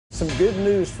Some good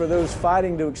news for those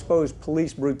fighting to expose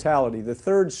police brutality. The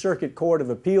Third Circuit Court of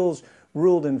Appeals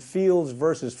ruled in Fields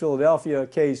versus Philadelphia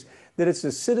case that it's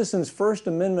a citizen's First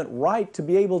Amendment right to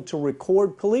be able to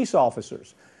record police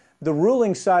officers. The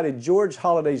ruling cited George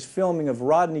Holliday's filming of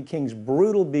Rodney King's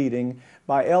brutal beating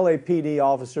by LAPD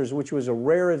officers, which was a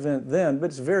rare event then, but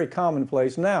it's very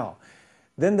commonplace now.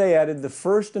 Then they added the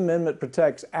First Amendment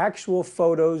protects actual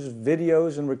photos,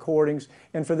 videos, and recordings,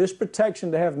 and for this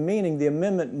protection to have meaning, the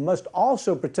amendment must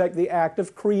also protect the act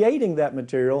of creating that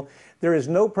material. There is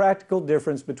no practical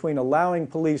difference between allowing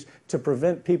police to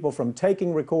prevent people from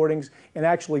taking recordings and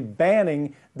actually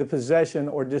banning the possession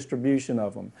or distribution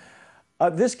of them.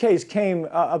 This case came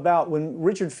about when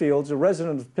Richard Fields, a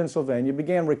resident of Pennsylvania,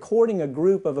 began recording a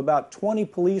group of about 20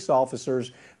 police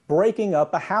officers breaking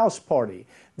up a house party.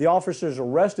 The officers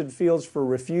arrested Fields for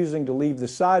refusing to leave the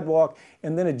sidewalk,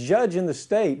 and then a judge in the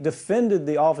state defended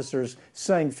the officers,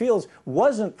 saying Fields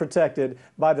wasn't protected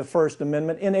by the First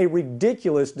Amendment in a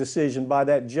ridiculous decision by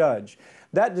that judge.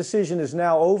 That decision is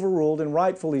now overruled, and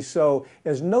rightfully so,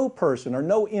 as no person or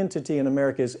no entity in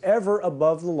America is ever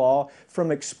above the law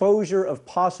from exposure of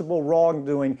possible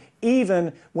wrongdoing,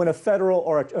 even when a federal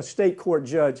or a state court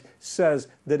judge says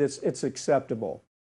that it's acceptable.